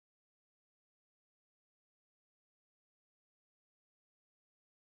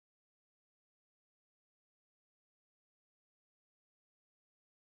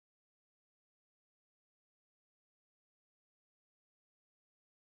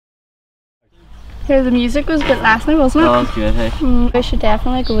Here, the music was good last night, wasn't it? Oh, it's good, hey. We should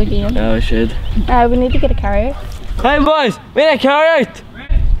definitely go again. Yeah, we should. We need to get a carry out. Hey boys, we need a carry out!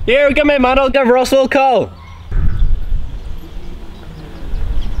 Here, give me a man, I'll give Russell a call.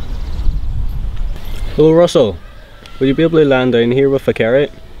 Hello Russell, would you be able to land down here with a carry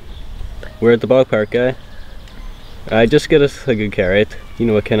out? We're at the bog park, guy. Just get us a good carry out. You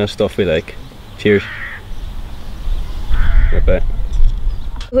know what kind of stuff we like. Cheers. Right back.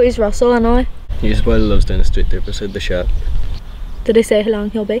 Who's Russell and He's well lives down the street there beside the shop. Did they say how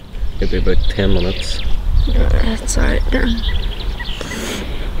long he'll be? He'll be about 10 minutes. That's alright then.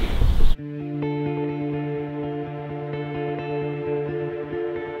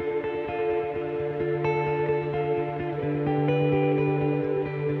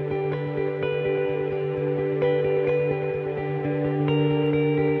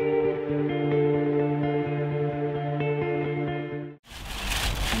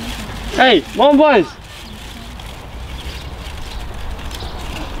 Hey, come on boys!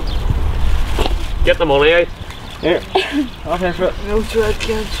 Get the money out. Here. Okay, for it. No sweat,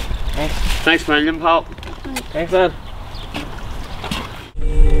 kids. Thanks. Thanks a million, pal. Thanks, man.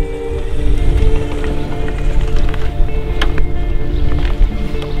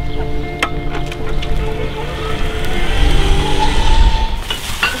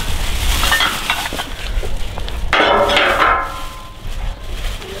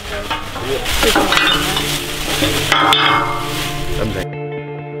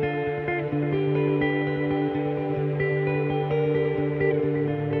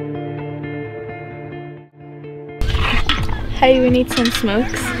 Hey, we need some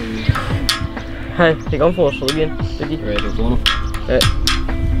smokes. Hey, take on for us again. Right, there's one.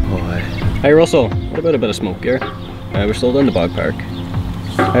 Oh, hey Russell, what about a bit of smoke here? We're still down the bog park.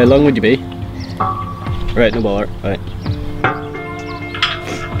 How long would you be? Right, no bother. Right.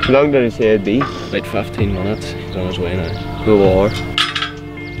 How long did he say it'd be? About 15 minutes. He's on his way now. No bother.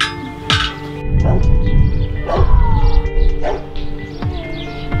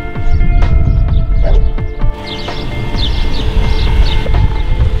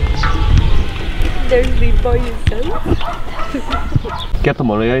 There's the boy yourself. Get the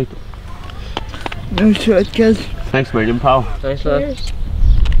money out. No sweat, kids. Thanks a million, pal. Thanks, lad.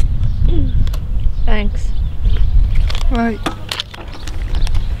 Thanks. Right.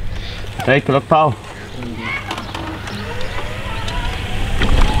 Hey, good luck, pal.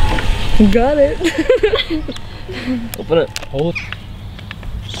 Got it. Open it. Hold it.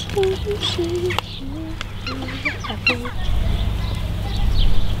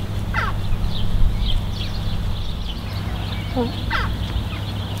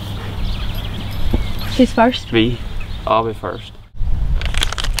 Who's first? Me. I'll be first.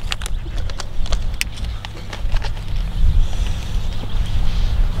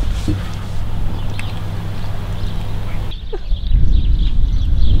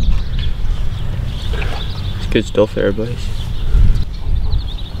 It's good stuff there, boys.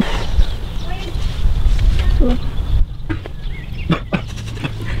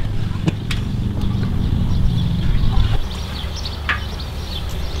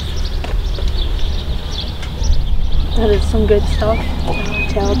 That is some good stuff.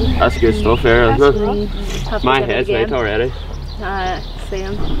 That's good stuff there, isn't it? My head's right already.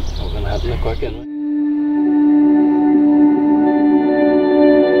 Same. I'm gonna have a quick in.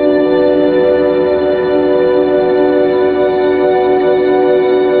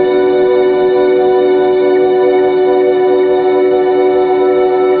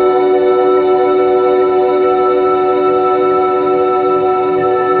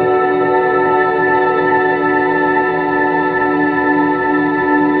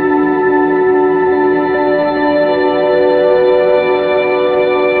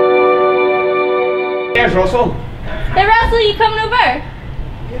 There's Russell. Hey Russell, you coming over?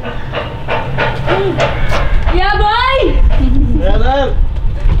 Yeah, boy! Yeah, lad.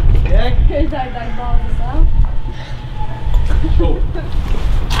 Yeah. Here's our dog ball as well.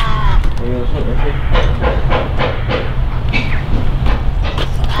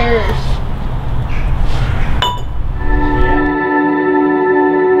 Cheers.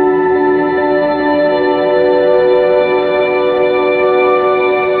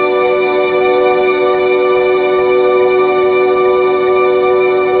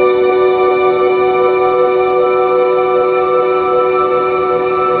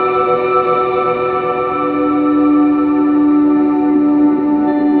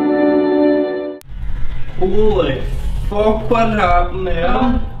 Holy fuck, what happened there?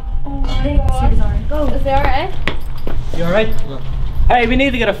 Oh my god. Go. Is they alright? You alright? Hey, we need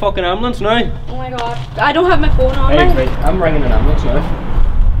to get a fucking ambulance now. Oh my god. I don't have my phone on Hey, me. right, I'm ringing an ambulance now.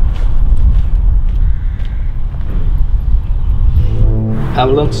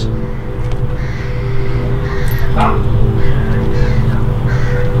 ambulance.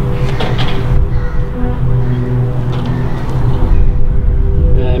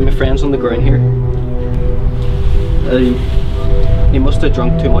 My friend's on the ground here. He must have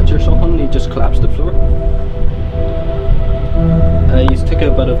drunk too much or something. He just collapsed to the floor. He's took a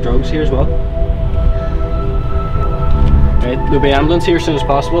bit of drugs here as well. Right, there'll be ambulance here as soon as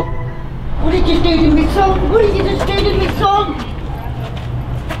possible. What did you do to me, son? What did you just do to me, son?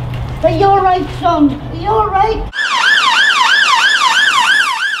 Are you alright, son? Are you alright?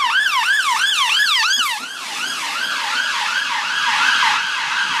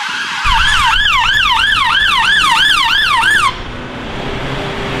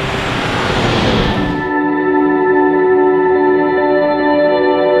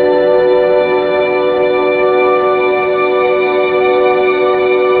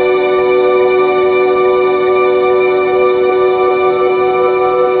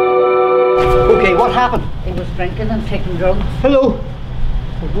 Okay, what happened? He was drinking and taking drugs. Hello?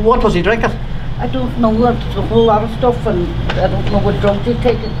 What was he drinking? I don't know, there's a whole lot of stuff and I don't know what drugs he's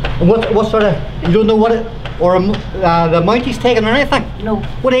taking. And what sort of, you don't know what it, or the amount he's taking or anything? No.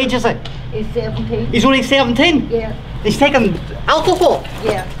 What age is he? He's 17. He's only 17? Yeah. He's taking alcohol?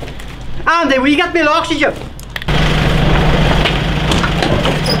 Yeah. Andy, will you get me the oxygen?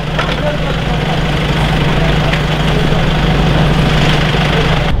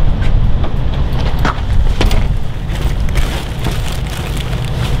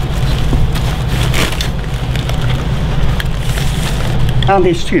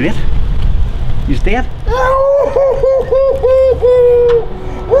 Andy, it's too late. He's dead.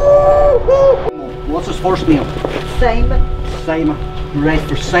 What's his first name? Simon. Simon. Right,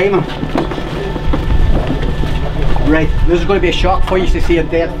 for Simon. Right, this is going to be a shock for you to see a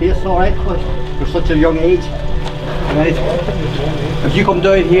dead face, alright? For such a young age. Right. If you come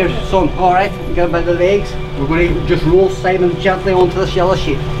down here, son, alright, and get him by the legs, we're going to just roll Simon gently onto this yellow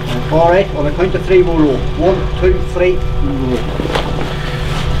sheet. Alright, on the count of 3 we'll roll. 1, 2, 3, and roll.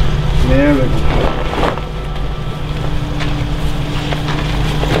 There we go.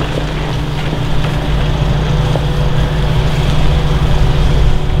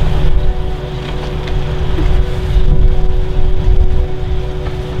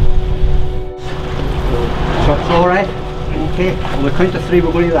 So it's alright? Okay, on the count of 3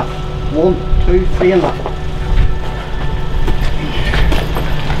 we're going to left. 1, 2, 3 and left.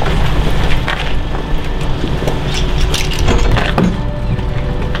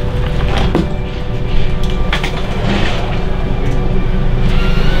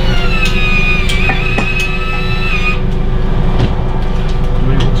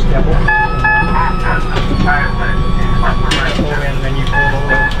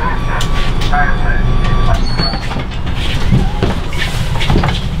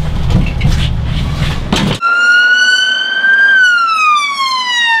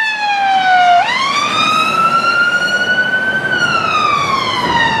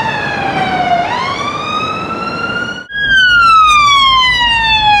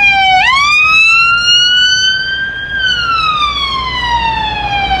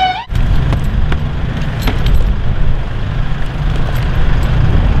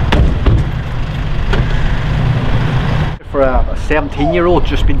 For a 17-year-old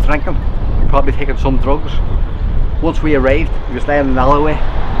just been drinking, probably taking some drugs. Once we arrived, he was lying in the alleyway,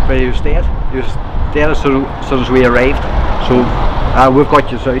 but he was dead. He was dead as soon as we arrived. So we've got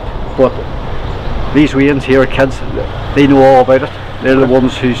you out, but these weans here are kids, they know all about it. They're the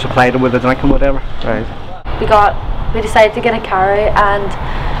ones who supplied them with the drink and whatever. Right. We decided to get a carry and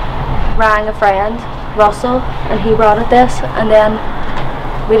rang a friend, Russell, and he brought it this, and then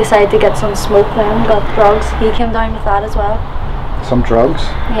we decided to get some smoke then, got drugs. He came down with that as well. Some drugs?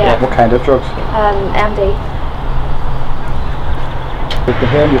 Yeah. What kind of drugs? MD. With the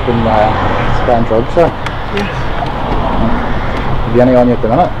hand you've been spraying drugs, sir? Yes. Have you any on you at the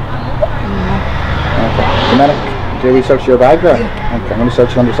minute? No. Okay. The minute, do we search your bag there? Yeah. Okay, I'm going to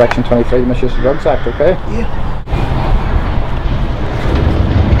search under section 23 Misuse of Drugs Act, okay? Yeah.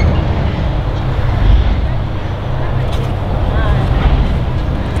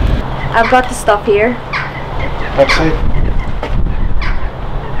 I've got the stuff here. Let's see.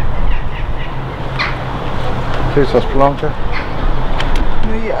 Who's this belong to?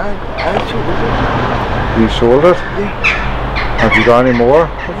 Me, I sold it. You sold it? Yeah. Have you got any more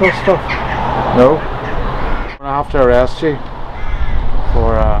of this stuff? No? I'm going to have to arrest you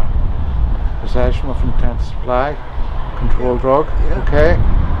for possession of intent to supply controlled drug, okay?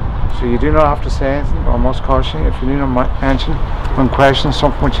 So you do not have to say anything, but I must caution you, if you do not mention when questioning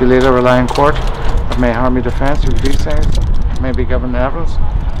something which you later rely in court, it may harm your defence if you do say anything. may be given evidence.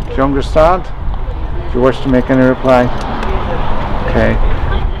 Do you understand? Do you wish to make any reply? Okay.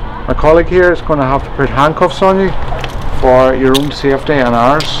 My colleague here is going to have to put handcuffs on you for your own safety and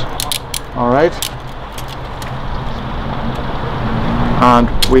ours. Alright? And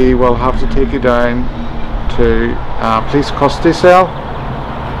we will have to take you down to a police custody cell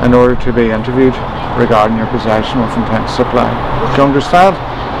in order to be interviewed regarding your possession with intent to supply. Do you understand?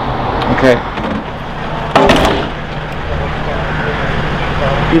 Okay.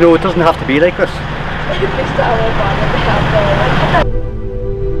 You know, it doesn't have to be like this.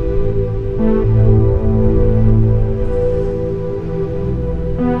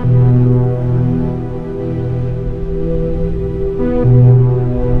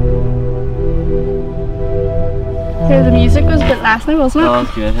 The music was good last night, wasn't it? Oh,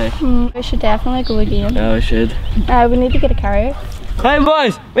 it's good, hey. We should definitely go again. Yeah, we should. We need to get a carry out. Hey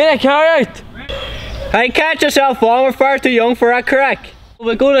boys, we need a carry out! Hey, catch yourself on, we're far too young for that crack.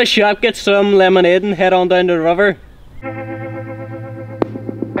 We'll go to the shop, get some lemonade and head on down to the river.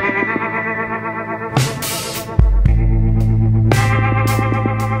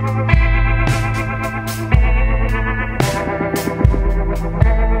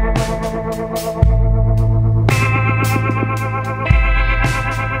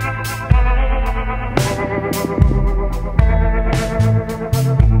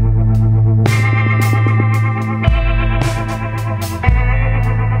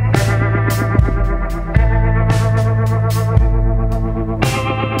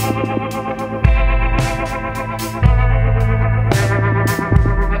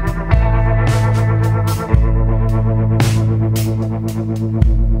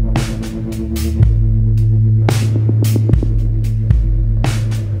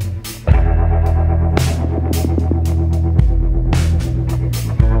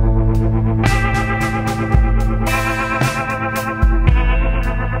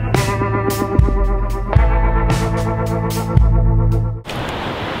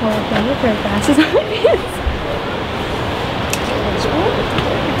 Glasses on my face.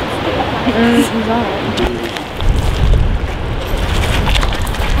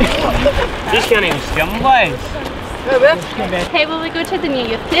 Just can't even skim, boys. Hey, will we go to the new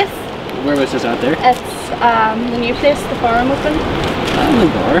youth place? Where was this out there? It's the new place, the forum open. On the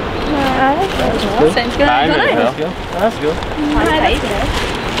door. Sounds good. Let's go. Let's go.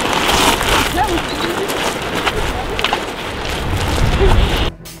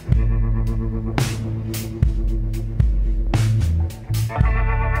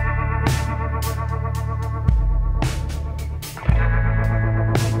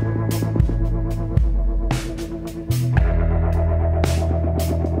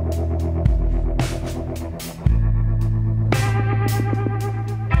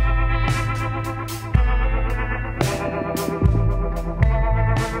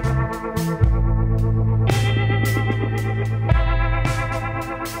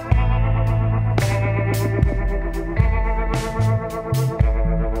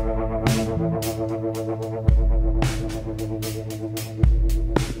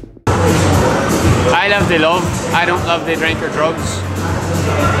 I love the love. I don't love the drink or drugs.